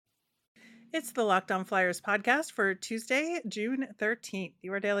It's the Locked On Flyers podcast for Tuesday, June 13th.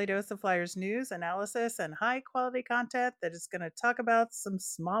 Your daily dose of Flyers news, analysis, and high quality content that is going to talk about some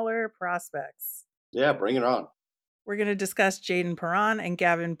smaller prospects. Yeah, bring it on. We're going to discuss Jayden Perron and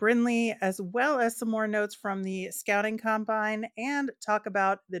Gavin Brindley, as well as some more notes from the scouting combine, and talk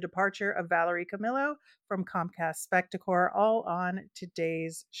about the departure of Valerie Camillo from Comcast Spectacor, all on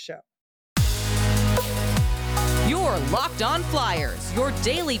today's show. You're Locked On Flyers, your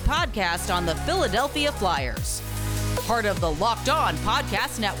daily podcast on the Philadelphia Flyers. Part of the Locked On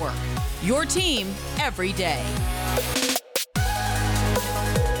Podcast Network, your team every day.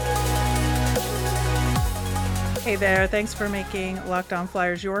 Hey there, thanks for making Locked On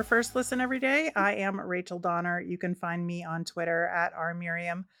Flyers your first listen every day. I am Rachel Donner. You can find me on Twitter at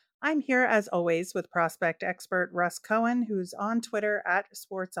rmiriam. I'm here as always with prospect expert Russ Cohen, who's on Twitter at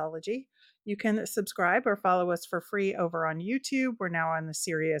Sportsology. You can subscribe or follow us for free over on YouTube. We're now on the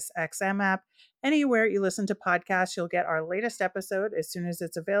Sirius XM app. Anywhere you listen to podcasts, you'll get our latest episode as soon as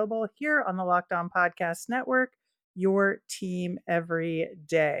it's available here on the Locked On Podcast Network, your team every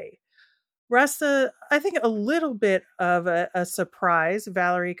day. Russ, I think a little bit of a surprise.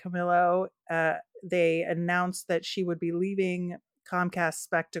 Valerie Camillo, they announced that she would be leaving Comcast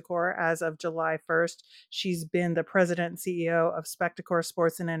Spectacor as of July 1st. She's been the president and CEO of Spectacor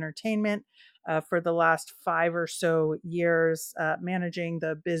Sports and Entertainment for the last 5 or so years, managing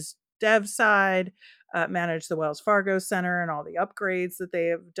the biz dev side, managed the Wells Fargo Center and all the upgrades that they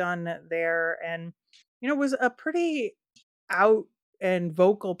have done there. And, was a pretty out and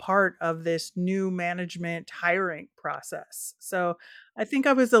vocal part of this new management hiring process. So I think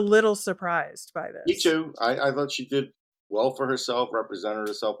I was a little surprised by Me this. too. I thought she did well for herself, represented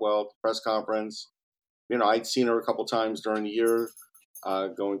herself well at the press conference. I'd seen her a couple times during the year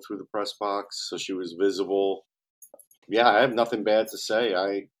going through the press box, so she was visible. Yeah, I have nothing bad to say.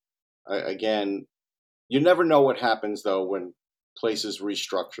 Again, you never know what happens, though, when places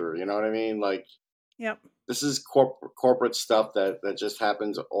restructure. You know what I mean? Like, Yep. this is corporate stuff that just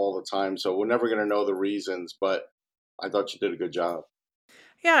happens all the time, so we're never going to know the reasons, but I thought she did a good job.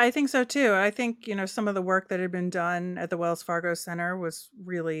 Yeah, I think so too. I think, some of the work that had been done at the Wells Fargo Center was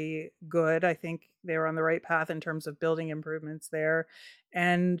really good. I think they were on the right path in terms of building improvements there.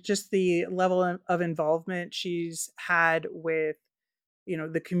 And just the level of involvement she's had with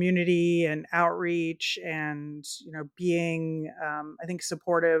the community and outreach and being I think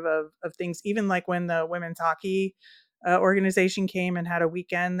supportive of things, even like when the women's hockey organization came and had a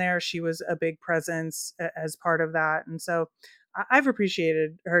weekend there, she was a big presence as part of that. And so I've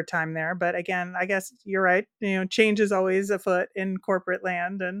appreciated her time there. But again, I guess you're right, change is always afoot in corporate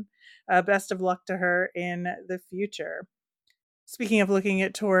land. And best of luck to her in the future. Speaking of looking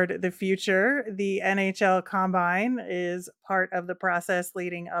at toward the future, the NHL Combine is part of the process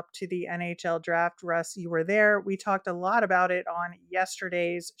leading up to the NHL Draft. Russ, you were there. We talked a lot about it on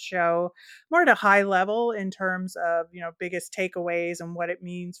yesterday's show, more at a high level in terms of, biggest takeaways and what it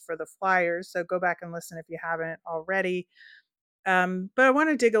means for the Flyers. So go back and listen if you haven't already. But I want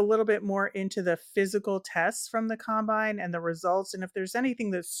to dig a little bit more into the physical tests from the Combine and the results, and if there's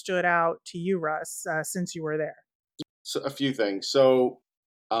anything that stood out to you, Russ, since you were there. So a few things. So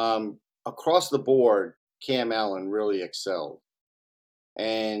across the board, Cam Allen really excelled,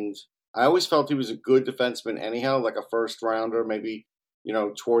 and I always felt he was a good defenseman. Anyhow, like a first rounder, maybe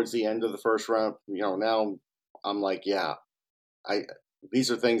towards the end of the first round. Now I'm like, yeah, I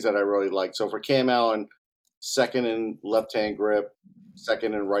these are things that I really like. So for Cam Allen, second in left hand grip,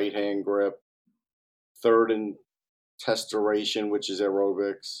 second in right hand grip, third in test duration, which is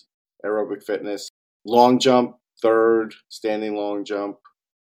aerobic fitness, long jump third, standing long jump,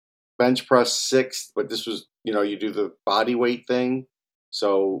 bench press sixth, but this was, you do the body weight thing.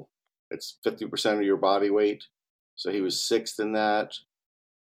 So it's 50% of your body weight. So he was sixth in that.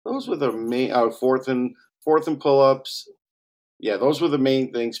 Those were the main, fourth in pull ups. Yeah, those were the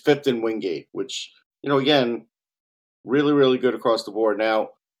main things. Fifth in Wingate, which, again, really, really good across the board. Now,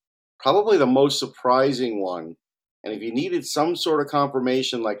 probably the most surprising one, and if you needed some sort of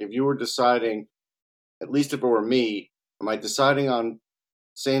confirmation, like if you were deciding, at least if it were me, am I deciding on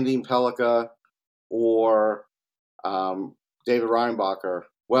Sandine Pellikka or David Reinbacher?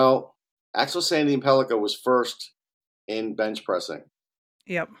 Well, Axel Sandine Pellikka was first in bench pressing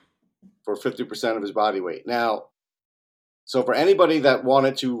Yep. for 50% of his body weight. Now, so for anybody that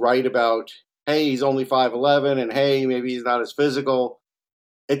wanted to write about, hey, he's only 5'11", and hey, maybe he's not as physical,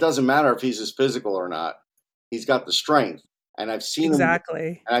 it doesn't matter if he's as physical or not. He's got the strength. And I've seen him,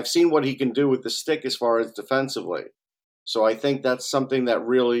 Exactly. and I've seen what he can do with the stick as far as defensively. So I think that's something that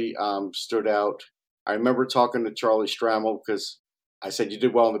really stood out. I remember talking to Charlie Strammel because I said, you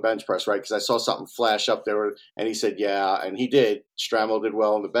did well on the bench press, right? Because I saw something flash up there, and he said, yeah, and he did. Stramel did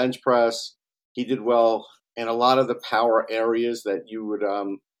well on the bench press. He did well in a lot of the power areas that you would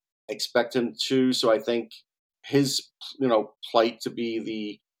expect him to. So I think his, plight to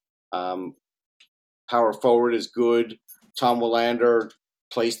be the power forward is good. Tom Willander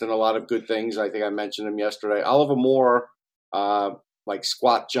placed in a lot of good things. I think I mentioned him yesterday. Oliver Moore, like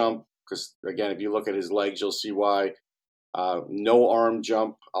squat jump, because again, if you look at his legs, you'll see why. No arm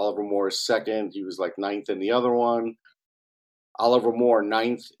jump. Oliver Moore is second. He was like ninth in the other one. Oliver Moore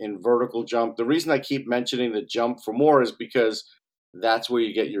ninth in vertical jump. The reason I keep mentioning the jump for Moore is because that's where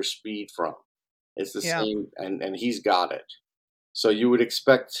you get your speed from. It's the Yeah. same, and he's got it. So you would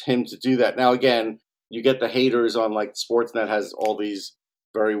expect him to do that. Now, again, you get the haters on like Sportsnet has all these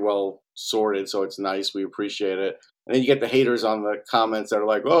very well sorted, so it's nice. We appreciate it. And then you get the haters on the comments that are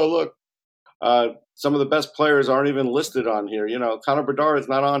like, "Oh, look, some of the best players aren't even listed on here. Connor Bedard is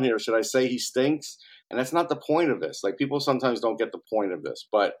not on here. Should I say he stinks?" And that's not the point of this. Like people sometimes don't get the point of this.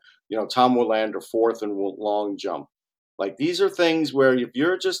 But Tom Willander fourth in long jump. Like these are things where if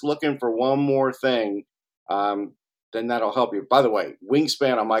you're just looking for one more thing, then that'll help you. By the way,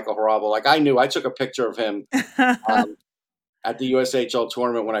 wingspan on Michael Harabo. Like I took a picture of him um, at the USHL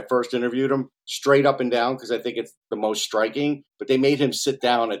tournament when I first interviewed him, straight up and down, because I think it's the most striking. But they made him sit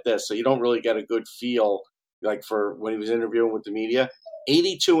down at this, so you don't really get a good feel like for when he was interviewing with the media.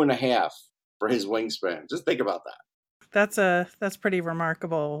 82 and a half for his wingspan. Just think about that. That's pretty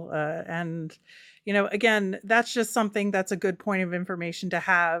remarkable. And again, that's just something that's a good point of information to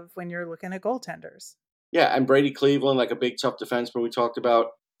have when you're looking at goaltenders. Yeah, and Brady Cleveland, like a big tough defenseman we talked about,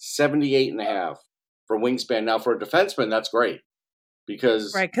 78 and a half for wingspan. Now for a defenseman, that's great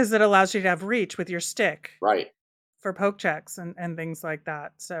because Right, because it allows you to have reach with your stick right. for poke checks and things like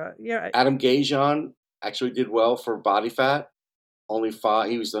that. So yeah. Adam Gajan actually did well for body fat. Only 5.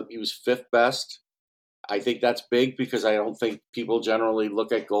 He was fifth best. I think that's big because I don't think people generally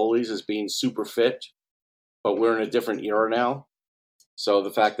look at goalies as being super fit, but we're in a different era now. So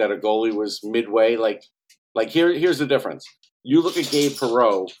the fact that a goalie was midway, here's the difference. You look at Gabe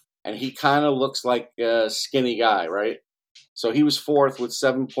Perreault, and he kind of looks like a skinny guy, right? So he was fourth with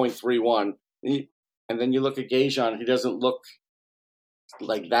 7.31. And then you look at Gajan, he doesn't look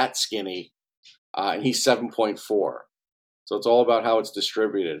like that skinny, and he's 7.4. So it's all about how it's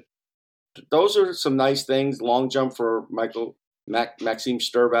distributed. Those are some nice things. Long jump for Maxime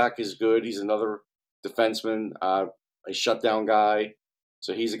Sturbach is good. He's another defenseman, a shutdown guy.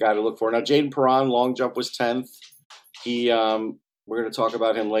 So he's a guy to look for. Now, Jayden Perron, long jump was 10th. We're going to talk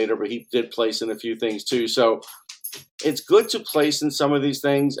about him later, but he did place in a few things too. So it's good to place in some of these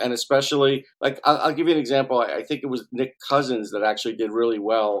things, and especially, like, I'll give you an example. I think it was Nick Cousins that actually did really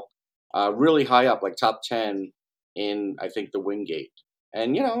well, really high up, like top 10 in, I think, the Wingate.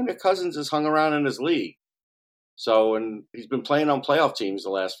 And, Nick Cousins has hung around in his league. So, and he's been playing on playoff teams the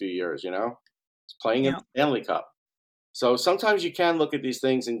last few years, He's playing in Yeah. the Stanley Cup. So sometimes you can look at these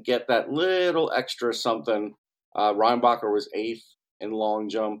things and get that little extra something. Reinbacher was 8th in long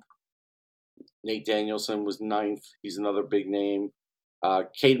jump. Nate Danielson was 9th. He's another big name.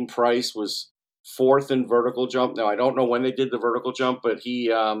 Caden Price was 4th in vertical jump. Now, I don't know when they did the vertical jump, but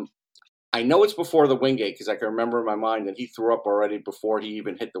I know it's before the Wingate because I can remember in my mind that he threw up already before he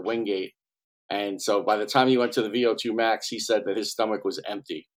even hit the Wingate. And so by the time he went to the VO2 max, he said that his stomach was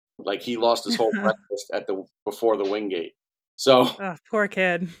empty. Like he lost his whole breakfast before the Wingate. So, Oh, poor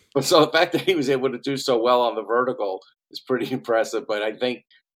kid. so the fact that he was able to do so well on the vertical is pretty impressive. But I think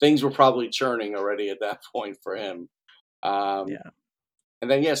things were probably churning already at that point for him. Yeah. And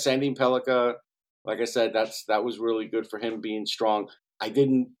then Sandin Pellikka, like I said, that was really good for him being strong.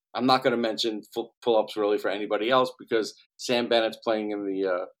 I'm not going to mention pull-ups really for anybody else because Sam Bennett's playing in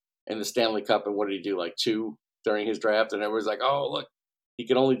the Stanley Cup, and what did he do? Like 2 during his draft, and everyone's like, "Oh, look, he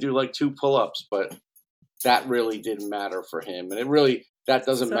can only do like 2 pull-ups," but that really didn't matter for him, and that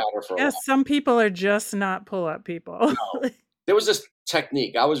doesn't So matter for a lot. yes, some people are just not pull-up people. No, there was this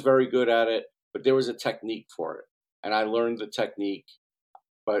technique. I was very good at it, but there was a technique for it, and I learned the technique.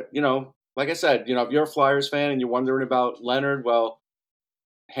 But like I said, if you're a Flyers fan and you're wondering about Leonard, well,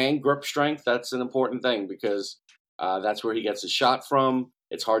 hand grip strength, that's an important thing because that's where he gets his shot from.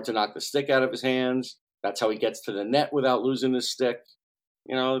 It's hard to knock the stick out of his hands. That's how he gets to the net without losing his stick.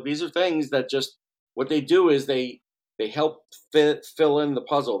 These are things that just what they do is they help fill in the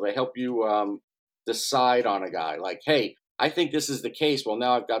puzzle. They help you decide on a guy. Like, hey, I think this is the case. Well,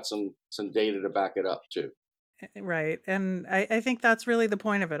 now I've got some data to back it up too. Right. And I think that's really the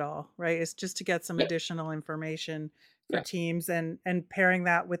point of it all, right? Is just to get some Yeah. additional information for Yeah. teams, and pairing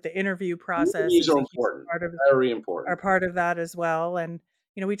that with the interview process Interviews is are a huge important, part of very important. are part of that as well. And,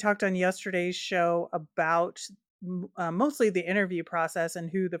 we talked on yesterday's show about mostly the interview process and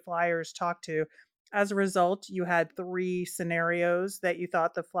who the Flyers talked to. As a result, you had three scenarios that you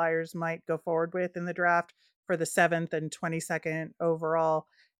thought the Flyers might go forward with in the draft for the 7th and 22nd overall.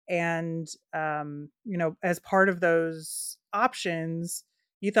 And, as part of those options,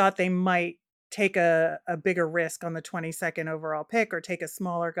 you thought they might take a bigger risk on the 22nd overall pick or take a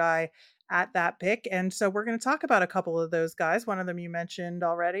smaller guy at that pick. And so we're going to talk about a couple of those guys. One of them you mentioned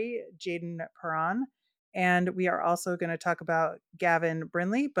already, Jayden Perron. And we are also going to talk about Gavin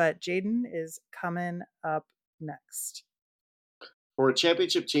Brindley, but Jayden is coming up next. For a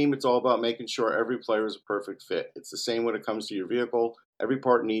championship team, it's all about making sure every player is a perfect fit. It's the same when it comes to your vehicle. Every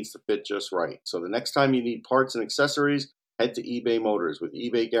part needs to fit just right. So the next time you need parts and accessories, head to eBay Motors. With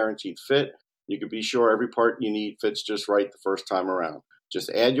eBay Guaranteed Fit, you can be sure every part you need fits just right the first time around. Just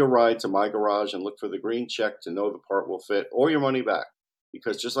add your ride to My Garage and look for the green check to know the part will fit or your money back.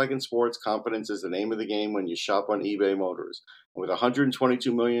 Because just like in sports, confidence is the name of the game when you shop on eBay Motors. And with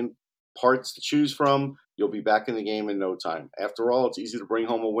 122 million parts to choose from, you'll be back in the game in no time. After all, it's easy to bring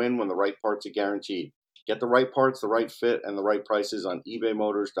home a win when the right parts are guaranteed. Get the right parts, the right fit, and the right prices on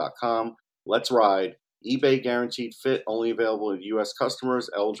ebaymotors.com. Let's ride. eBay Guaranteed Fit, only available to U.S. customers.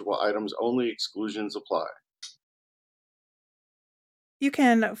 Eligible items only. Exclusions apply. You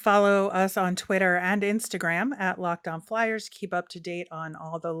can follow us on Twitter and Instagram at Locked On Flyers. Keep up to date on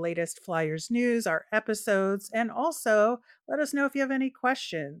all the latest Flyers news, our episodes, and also let us know if you have any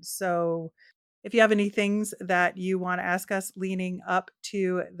questions. So, if you have any things that you want to ask us leaning up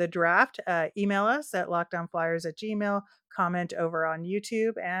to the draft, email us at lockedonflyers@gmail.com, comment over on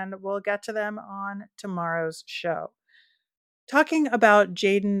YouTube, and we'll get to them on tomorrow's show. Talking about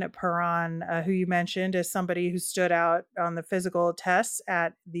Jayden Perron, who you mentioned as somebody who stood out on the physical tests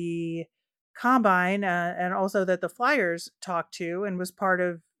at the combine, and also that the Flyers talked to and was part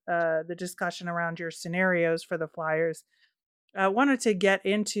of the discussion around your scenarios for the Flyers. I wanted to get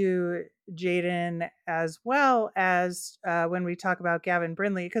into Jayden as well as when we talk about Gavin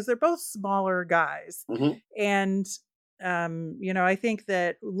Brindley, because they're both smaller guys. Mm-hmm. And, I think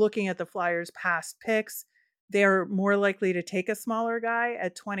that looking at the Flyers' past picks, they're more likely to take a smaller guy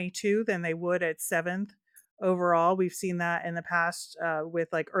at 22 than they would at 7th overall. We've seen that in the past with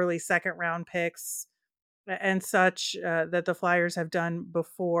like early second round picks and such that the Flyers have done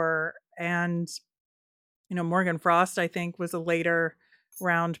before. And Morgan Frost, I think, was a later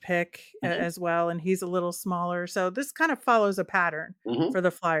round pick Mm-hmm. as well, and he's a little smaller. So this kind of follows a pattern Mm-hmm. for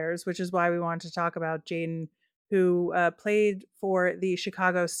the Flyers, which is why we wanted to talk about Jayden, who played for the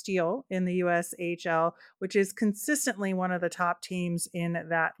Chicago Steel in the USHL, which is consistently one of the top teams in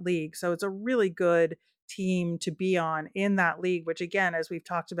that league. So it's a really good team to be on in that league, which again, as we've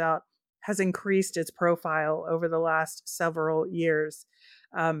talked about, has increased its profile over the last several years.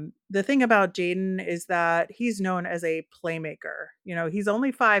 The thing about Jayden is that he's known as a playmaker. He's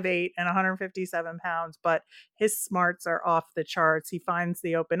only 5'8" and 157 pounds, but his smarts are off the charts. He finds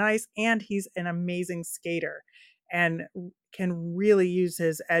the open ice, and he's an amazing skater and can really use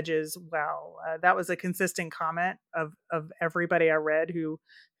his edges well. That was a consistent comment of everybody I read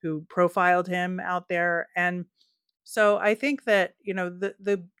who profiled him out there. And so I think that,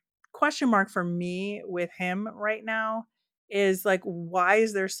 the question mark for me with him right now is like, why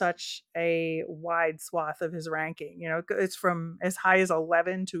is there such a wide swath of his ranking? It's from as high as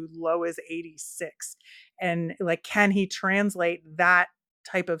 11 to low as 86. And like, can he translate that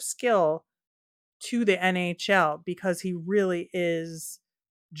type of skill to the NHL? Because he really is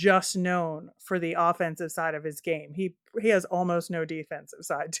just known for the offensive side of his game. He has almost no defensive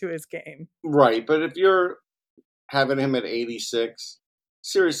side to his game. Right. But if you're having him at 86,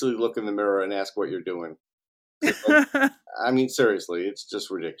 seriously look in the mirror and ask what you're doing. I mean, seriously, it's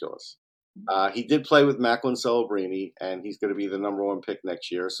just ridiculous. He did play with Macklin Celebrini, and he's going to be the number one pick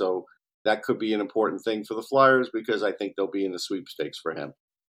next year. So that could be an important thing for the Flyers because I think they'll be in the sweepstakes for him.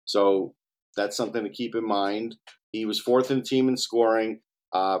 So that's something to keep in mind. He was fourth in the team in scoring.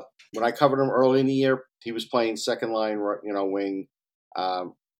 When I covered him early in the year, he was playing second line, wing,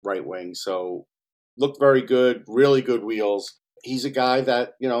 right wing. So looked very good, really good wheels. He's a guy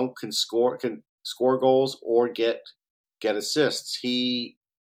that can score goals or get assists. He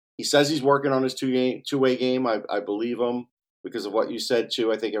says he's working on his two-way game. I believe him because of what you said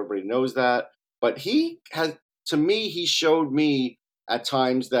too. I think everybody knows that. But he showed me at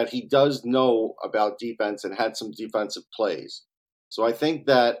times that he does know about defense and had some defensive plays. So I think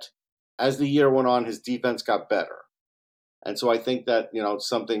that as the year went on, his defense got better. And so I think that,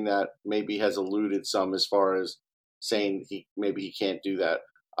 something that maybe has eluded some as far as saying he can't do that.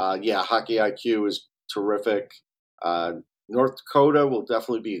 Yeah, hockey IQ is terrific. Uh, North Dakota will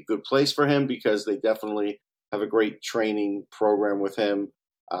definitely be a good place for him because they definitely have a great training program with him.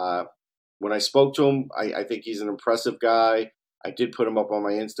 Uh, when I spoke to him, I think he's an impressive guy. I did put him up on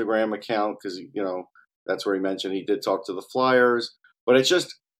my Instagram account because that's where he mentioned he did talk to the Flyers. But it's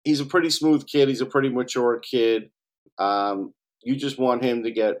just he's a pretty smooth kid. He's a pretty mature kid. You just want him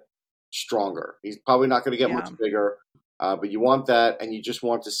to get stronger. He's probably not going to get much Yeah. bigger, but you want that, and you just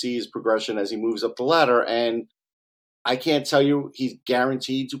want to see his progression as he moves up the ladder. And I can't tell you he's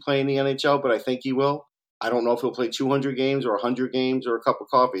guaranteed to play in the NHL, but I think he will. I don't know if he'll play 200 games or 100 games or a cup of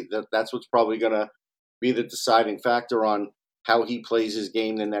coffee. That's what's probably going to be the deciding factor on how he plays his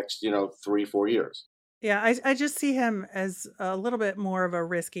game the next 3-4 years. Yeah, I just see him as a little bit more of a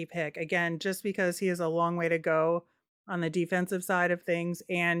risky pick. Again, just because he has a long way to go on the defensive side of things,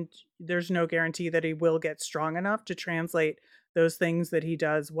 and there's no guarantee that he will get strong enough to translate those things that he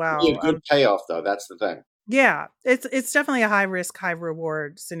does Could be a well. good payoff, though. That's the thing. Yeah, it's definitely a high risk, high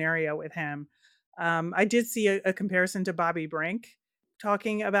reward scenario with him. I did see a comparison to Bobby Brink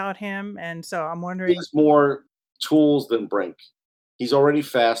talking about him, and so I'm He wondering. has more tools than Brink. He's already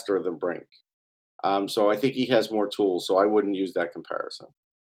faster than Brink. So I think he has more tools. So I wouldn't use that comparison.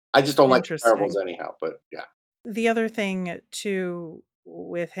 I just don't like comparables Interesting. anyhow. But yeah, The other thing too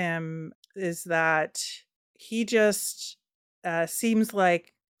with him is that he just seems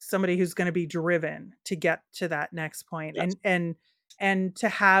like somebody who's going to be driven to get to that next point, yes, and to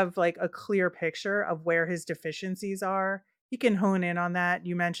have like a clear picture of where his deficiencies are. He can hone in on that.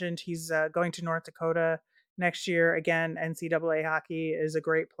 You mentioned he's going to North Dakota next year. Again, NCAA hockey is a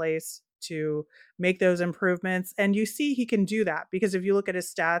great place to make those improvements, and you see he can do that because if you look at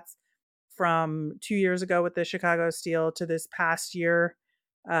his stats from 2 years ago with the Chicago Steel to this past year,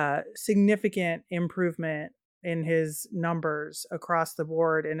 significant improvement in his numbers across the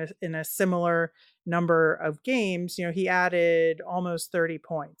board in a similar number of games. He added almost 30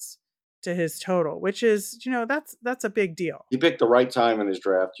 points to his total, which is, that's a big deal. he picked the right time in his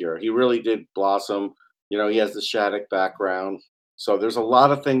draft year. He really did blossom. He has the Shattuck background, so there's a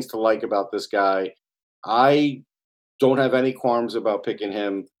lot of things to like about this guy. I don't have any qualms about picking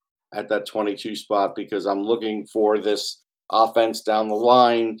him at that 22 spot because I'm looking for this offense down the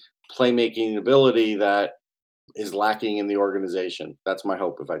line, playmaking ability that is lacking in the organization. That's my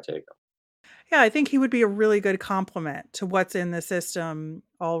hope if I take him. Yeah, I think he would be a really good complement to what's in the system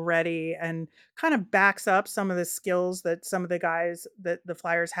already and kind of backs up some of the skills that some of the guys that the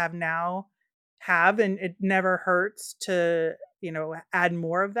Flyers have now have. And it never hurts to, add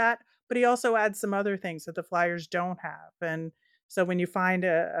more of that. But he also adds some other things that the Flyers don't have. And so when you find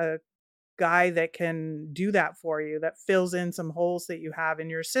a guy that can do that for you, that fills in some holes that you have in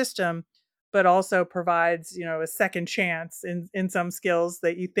your system, but also provides, a second chance in some skills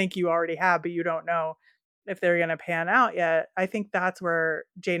that you think you already have, but you don't know if they're going to pan out yet. I think that's where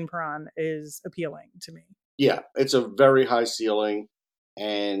Jayden Perron is appealing to me. Yeah, it's a very high ceiling,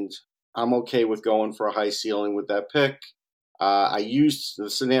 and I'm okay with going for a high ceiling with that pick. I used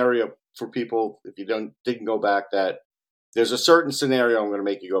the scenario for people if you didn't go back that there's a certain scenario I'm going to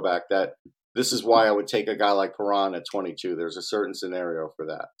make you go back that this is why I would take a guy like Perron at 22. There's a certain scenario for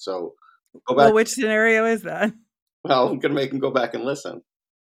that. So go back. Well, which scenario is that? Well, I'm going to make him go back and listen.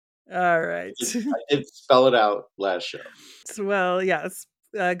 All right. I did spell it out last show. Well, yes.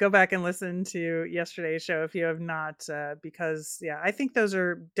 Go back and listen to yesterday's show if you have not, because yeah, I think those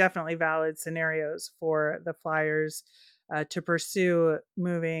are definitely valid scenarios for the Flyers to pursue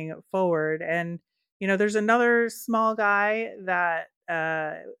moving forward. And there's another small guy that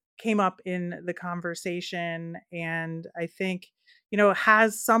came up in the conversation, and I think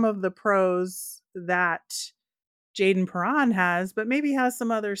has some of the pros that Jayden Perron has, but maybe has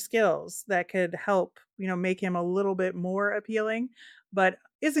some other skills that could help, make him a little bit more appealing, but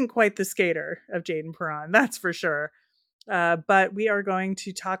isn't quite the skater of Jayden Perron, that's for sure. But we are going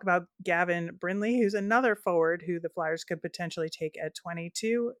to talk about Gavin Brindley, who's another forward who the Flyers could potentially take at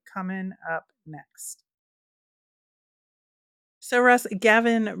 22, coming up next. So, Russ,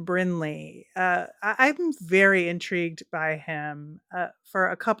 Gavin Brindley, I'm very intrigued by him for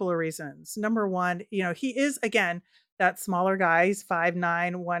a couple of reasons. Number one, he is, again, that smaller guy. He's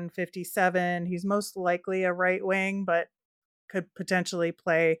 5'9, 157. He's most likely a right wing, but could potentially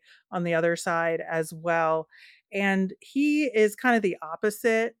play on the other side as well. And he is kind of the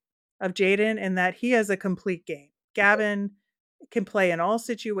opposite of Jayden in that he has a complete game. Gavin can play in all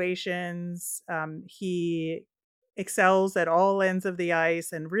situations. He excels at all ends of the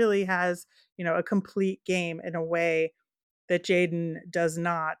ice and really has, a complete game in a way that Jayden does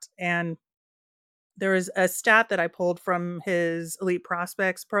not. And There was a stat that I pulled from his elite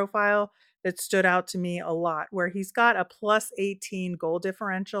prospects profile that stood out to me a lot, where he's got a plus 18 goal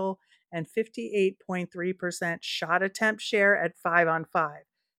differential and 58.3% shot attempt share at 5-on-5.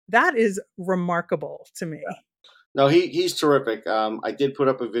 That is remarkable to me. No, he's terrific. I did put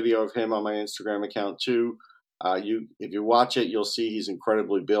up a video of him on my Instagram account too. You if you watch it, you'll see he's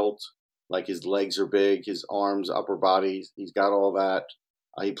incredibly built. Like his legs are big, his arms, upper body, he's got all that.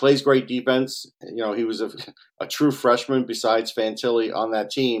 He plays great defense. He was a true freshman besides Fantilli on that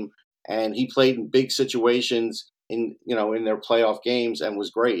team, and he played in big situations in their playoff games and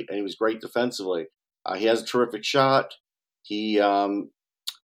was great. And he was great defensively. He has a terrific shot. He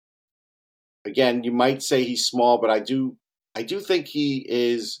Again, you might say he's small, but I do think he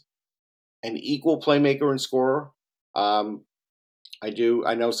is an equal playmaker and scorer. Um, I do.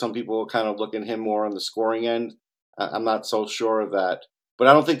 I know some people kind of look at him more on the scoring end. I'm not so sure of that, but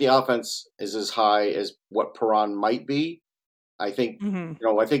I don't think the offense is as high as what Perron might be. I think Mhm.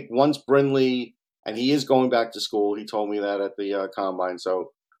 I think once Brindley, and he is going back to school. He told me that at the combine.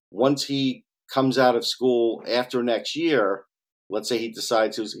 So once he comes out of school after next year, let's say he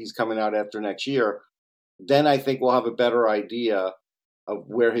decides he's coming out after next year, then I think we'll have a better idea of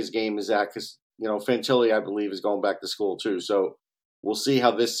where his game is at. Because Fantilli, I believe, is going back to school too. So we'll see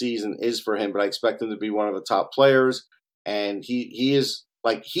how this season is for him. But I expect him to be one of the top players, and he is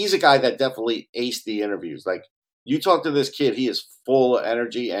like he's a guy that definitely aced the interviews. Like you talk to this kid, he is full of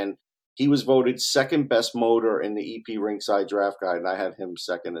energy, and he was voted second best motor in the EP Ringside Draft Guide, and I had him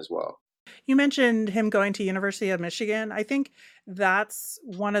second as well. You mentioned him going to University of Michigan. I think that's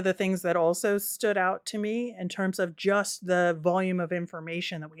one of the things that also stood out to me in terms of just the volume of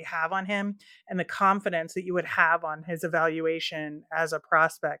information that we have on him and the confidence that you would have on his evaluation as a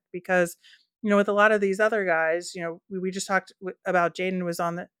prospect. Because, with a lot of these other guys, we just talked about Jayden was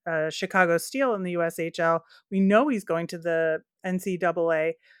on the Chicago Steel in the USHL. We know he's going to the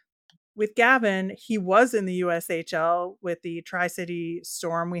NCAA. With Gavin, he was in the USHL with the Tri-City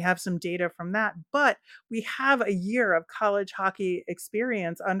Storm. We have some data from that, but we have a year of college hockey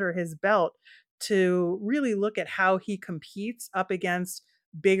experience under his belt to really look at how he competes up against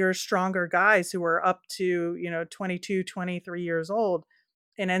bigger, stronger guys who are up to, 22, 23 years old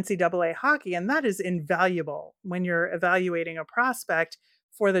in NCAA hockey. And that is invaluable when you're evaluating a prospect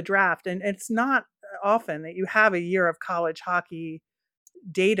for the draft. And it's not often that you have a year of college hockey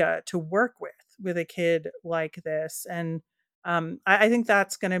data to work with a kid like this. And I think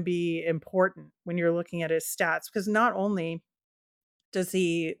that's going to be important when you're looking at his stats, because not only does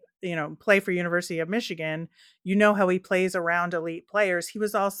he play for University of Michigan, how he plays around elite players. He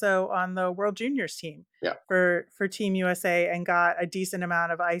was also on the World Juniors team Yeah. for Team USA and got a decent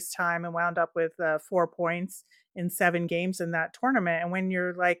amount of ice time and wound up with 4 points in 7 games in that tournament. And when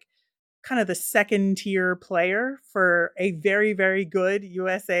you're like kind of the second tier player for a very, very good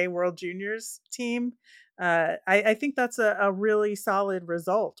USA World Juniors team, I think that's a really solid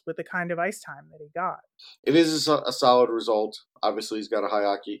result with the kind of ice time that he got. It is a solid result. Obviously, he's got a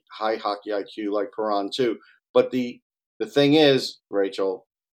high hockey IQ like Perron too. But the thing is, Rachel,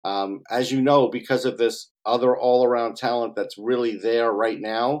 as you know, because of this other all around talent that's really there right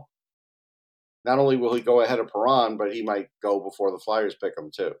now, not only will he go ahead of Perron, but he might go before the Flyers pick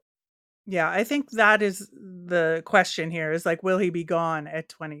him too. Yeah, I think that is the question here is like, will he be gone at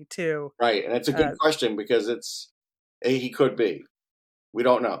 22? Right, and it's a good Uh, question because he could be. We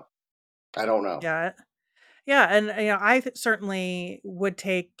don't know. I don't know. yeah, Yeah, and I certainly would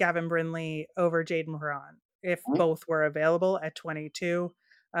take Gavin Brindley over Jayden Perron if Mhm, both were available at 22.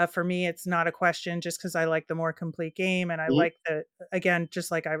 For me, it's not a question just because I like the more complete game, and I mhm, like that again, just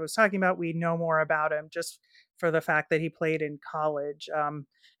like I was talking about, we know more about him just for the fact that he played in college.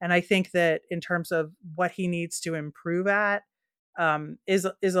 And I think that in terms of what he needs to improve at,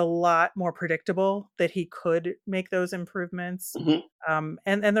 is a lot more predictable that he could make those improvements, mhm.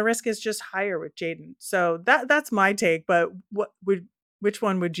 and the risk is just higher with Jayden. So that's my take, but which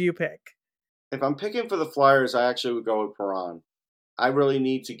one would you pick? If I'm picking for the Flyers, I actually would go with Perron. I really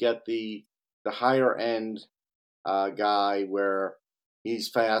need to get the higher end guy where he's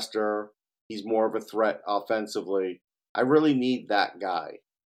faster, he's more of a threat offensively. I really need that guy.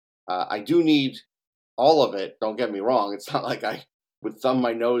 I do need all of it. Don't get me wrong. It's not like I would thumb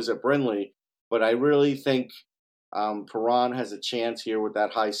my nose at Brindley, but I really think Perron has a chance here with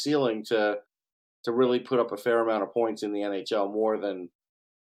that high ceiling to really put up a fair amount of points in the NHL more than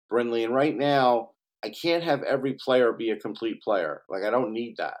Brindley. And right now, I can't have every player be a complete player. Like I don't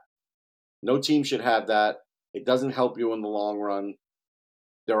need that. No team should have that. It doesn't help you in the long run.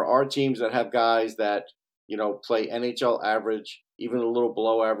 There are teams that have guys that play NHL average, even a little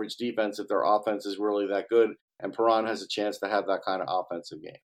below average defense if their offense is really that good. And Perron has a chance to have that kind of offensive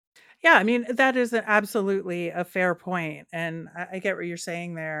game. Yeah, I mean, that is absolutely a fair point, and I get what you're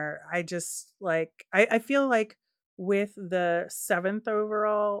saying there. I just like I feel like with the 7th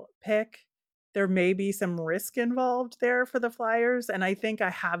overall pick, there may be some risk involved there for the Flyers, and I think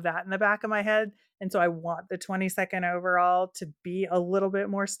I have that in the back of my head, and so I want the 22nd overall to be a little bit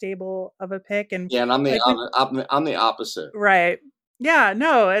more stable of a pick, and Yeah, and I'm the like I'm, when I'm the opposite. right. Yeah,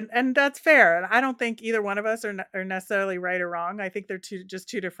 no, and that's fair, and I don't think either one of us are necessarily right or wrong. I think they're two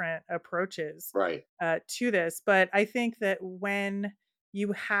different approaches, Right. to this, but I think that when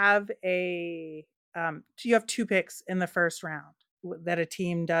you have you have 2 picks in the first round that a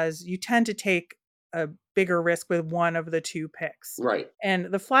team does, you tend to take a bigger risk with one of the 2 picks, Right.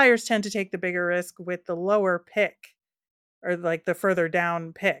 and the Flyers tend to take the bigger risk with the lower pick or, like, the further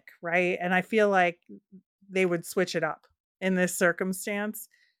down pick, right? And I feel like they would switch it up in this circumstance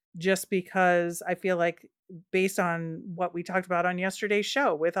just because I feel like based on what we talked about on yesterday's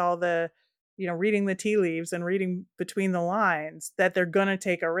show with all the, reading the tea leaves and reading between the lines that they're going to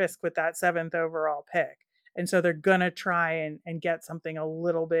take a risk with that 7th overall pick. And so they're going to try and get something a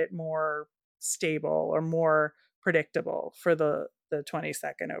little bit more stable or more predictable for the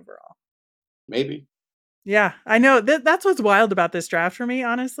 22nd overall. Maybe. Yeah, I know that's what's wild about this draft for me,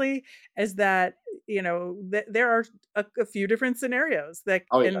 honestly, is that, there are a few different scenarios that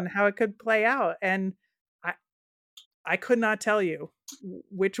Oh yeah. and how it could play out. And I I could not tell you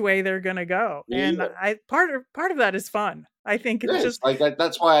which way they're gonna go. Me And either. I part of that is fun. I think It it's is just like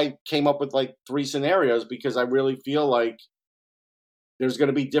that's why I came up with like three scenarios because I really feel like there's going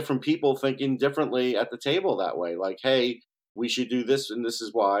to be different people thinking differently at the table that way. Like, hey, we should do this and this is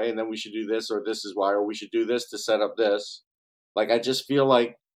why, and then we should do this or this is why, or we should do this to set up this. Like, I just feel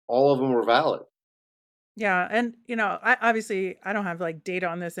like all of them are valid. yeah, and I don't have like data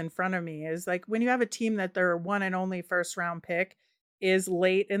on this in front of me. Is like when you have a team that their one and only first round pick is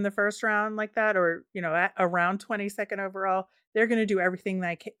late in the first round like that, or at around 22nd overall, they're going to do everything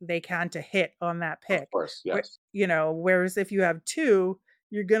they can to hit on that Of pick. course, yes. Whereas if you have two,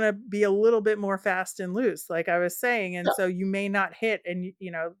 you're going to be a little bit more fast and loose, like I was saying, and Yeah, so you may not hit, and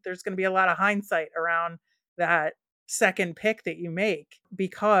there's going to be a lot of hindsight around that second pick that you make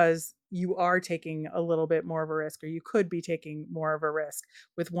because you are taking a little bit more of a risk or you could be taking more of a risk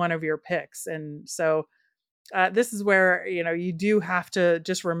with one of your picks. And so this is where you do have to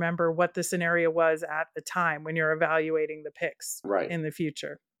just remember what the scenario was at the time when you're evaluating the picks right. in the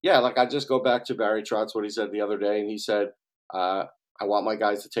future. Yeah, like I just go back to Barry Trotz, what he said the other day, and he said, uh, I want my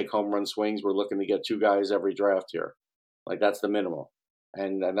guys to take home run swings. We're looking to get two guys every draft here. Like, that's the minimum.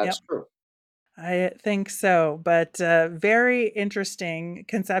 And that's Yep, true. I think so, but very interesting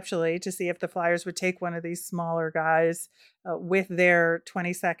conceptually to see if the Flyers would take one of these smaller guys with their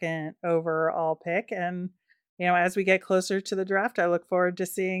 22nd overall pick. And, as we get closer to the draft, I look forward to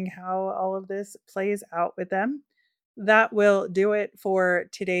seeing how all of this plays out with them. That will do it for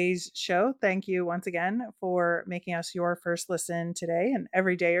today's show. Thank you once again for making us your first listen today. And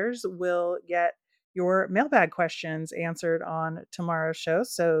everydayers will get your mailbag questions answered on tomorrow's show.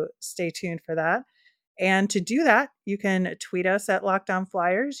 So stay tuned for that. And to do that, you can tweet us at Lockdown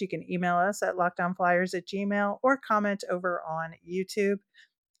Flyers. You can email us at lockdownflyers@gmail or comment over on YouTube.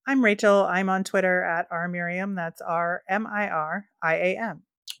 I'm Rachel. I'm on Twitter at rmiriam. That's RMIRIAM.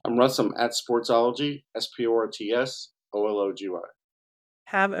 I'm Russ. I'm at Sportsology, SPORTSOLOGY.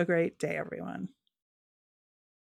 Have a great day, everyone.